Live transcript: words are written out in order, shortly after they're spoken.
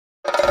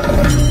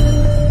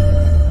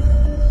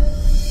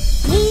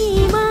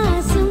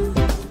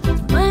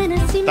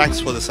Thanks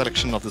for the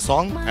selection of the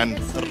song and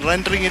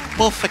rendering it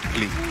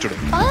perfectly today.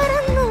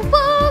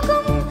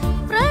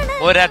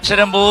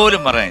 ഒരക്ഷരം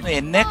പോലും പറയാൻ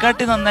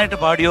എന്നെക്കാട്ടി നന്നായിട്ട്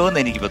പാടിയോന്ന്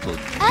എനിക്കിപ്പോ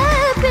തോന്നുന്നു.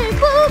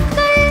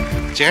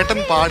 ചേട്ടൻ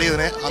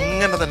പാടിയതിനെ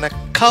അങ്ങനെ തന്നെ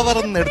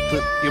കവർന്നെടുത്ത്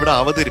ഇവിടെ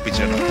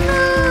അവതരിപ്പിച്ചേട്ടൻ.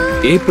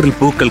 ഏപ്രിൽ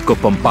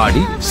പൂക്കൾക്കൊപ്പം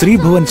പാടി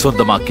ശ്രീഭുവൻ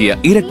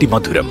സ്വന്തമാക്കിയ ഇരട്ടി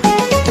മധുരം.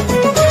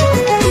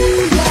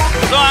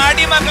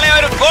 മക്കളെ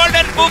ഒരു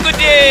ഗോൾഡൻ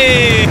പൂക്കുറ്റി.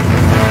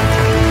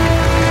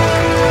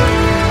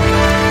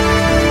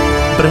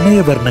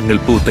 പ്രണയവർണ്ണങ്ങൾ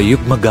പൂത്ത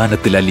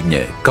യുഗ്മഗാനത്തിൽ അലിഞ്ഞ്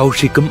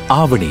കൗശിക്കും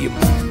ആവണിയും.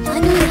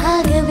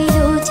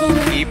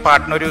 ഈ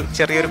പാട്ടിനൊരു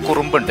ചെറിയൊരു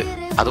കുറുമ്പുണ്ട്,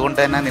 അതുകൊണ്ട്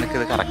തന്നെ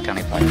നിനക്കിത് കറക്റ്റാണ്.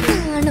 ഈ പാട്ട്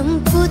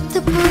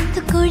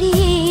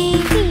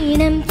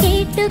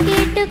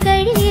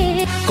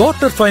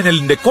ക്വാർട്ടർ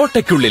ഫൈനലിന്റെ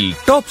കോട്ടയ്ക്കുള്ളിൽ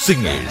ടോപ്പ്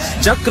സിംഗേഴ്സ്.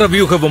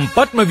 ചക്രവ്യൂഹവും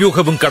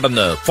പത്മവ്യൂഹവും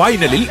കടന്ന്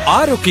ഫൈനലിൽ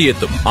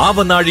ആരൊക്കെയെത്തും?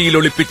 ആവനാഴിയിൽ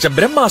ഒളിപ്പിച്ച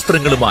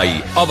ബ്രഹ്മാസ്ത്രങ്ങളുമായി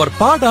അവർ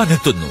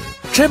പാടാനെത്തുന്നു.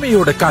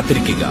 ക്ഷമയോടെ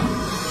കാത്തിരിക്കുക.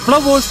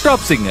 ഫ്ലവേഴ്സ്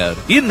ടോപ്പ് സിംഗർ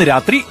ഇന്ന്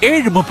രാത്രി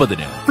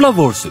 7:30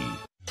 ഫ്ലവേഴ്സിൽ.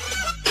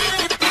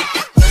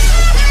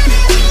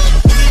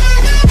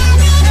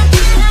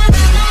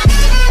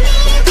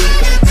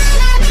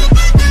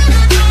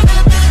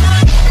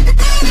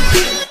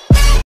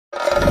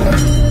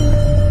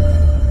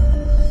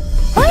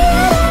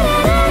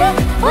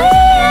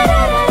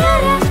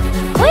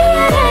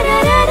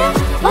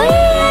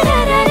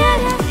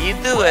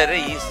 ഇതുവരെ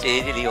ഈ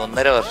സ്റ്റേജിൽ ഈ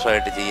 1.5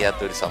 വർഷമായിട്ട്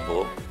ചെയ്യാത്തൊരു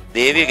സംഭവം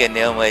ദേവി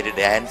കന്യാകുമാരി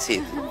ഡാൻസ്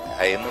ചെയ്തു.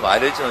 എന്ന്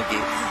ആലോചിച്ച് നോക്കി.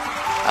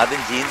 അതും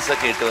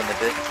ജീൻസൊക്കെ ഇട്ട്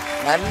വന്നിട്ട്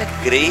നല്ല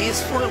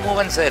ഗ്രേസ്ഫുൾ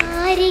മൂവ്മെന്റ്സ് ആയിരുന്നു.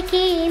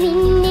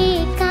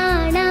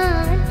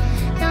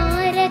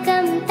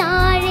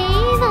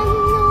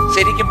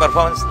 ശരിക്കും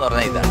പെർഫോമൻസ് എന്ന്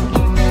പറഞ്ഞാൽ ഇതാണ്.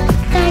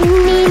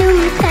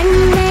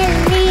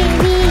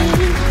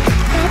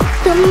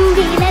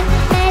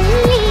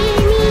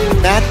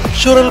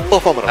 Natural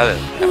performer. അതെ.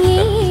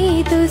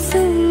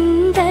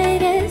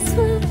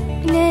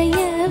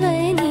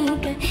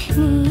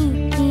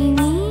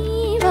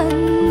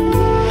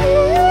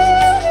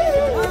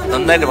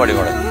 നന്നായിട്ട് പാടി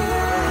പാടും.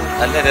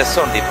 നല്ല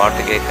രസമുണ്ട് ഈ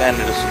പാട്ട്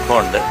കേൾക്കാനൊരു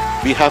സുഖമുണ്ട്.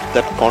 We have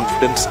that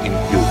confidence in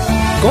you.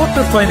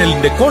 Quarter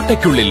ഫൈനലിന്റെ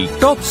കോട്ടയ്ക്കുള്ളിൽ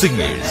top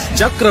singers.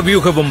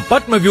 ചക്രവ്യൂഹവും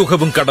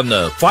പത്മവ്യൂഹവും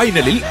കടന്ന്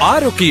ഫൈനലിൽ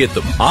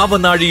ആരൊക്കെയെത്തും?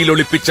 ആവനാഴിയിൽ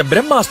ഒളിപ്പിച്ച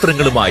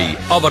ബ്രഹ്മാസ്ത്രങ്ങളുമായി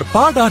അവർ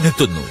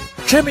പാടാനെത്തുന്നു.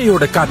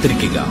 ക്ഷമയോടെ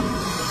കാത്തിരിക്കുക.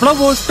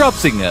 ഫ്ലവേഴ്സ്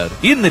ടോപ്പ് സിംഗർ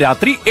ഇന്ന്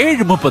രാത്രി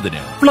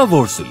 7:30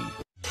 ഫ്ലവേഴ്സിൽ.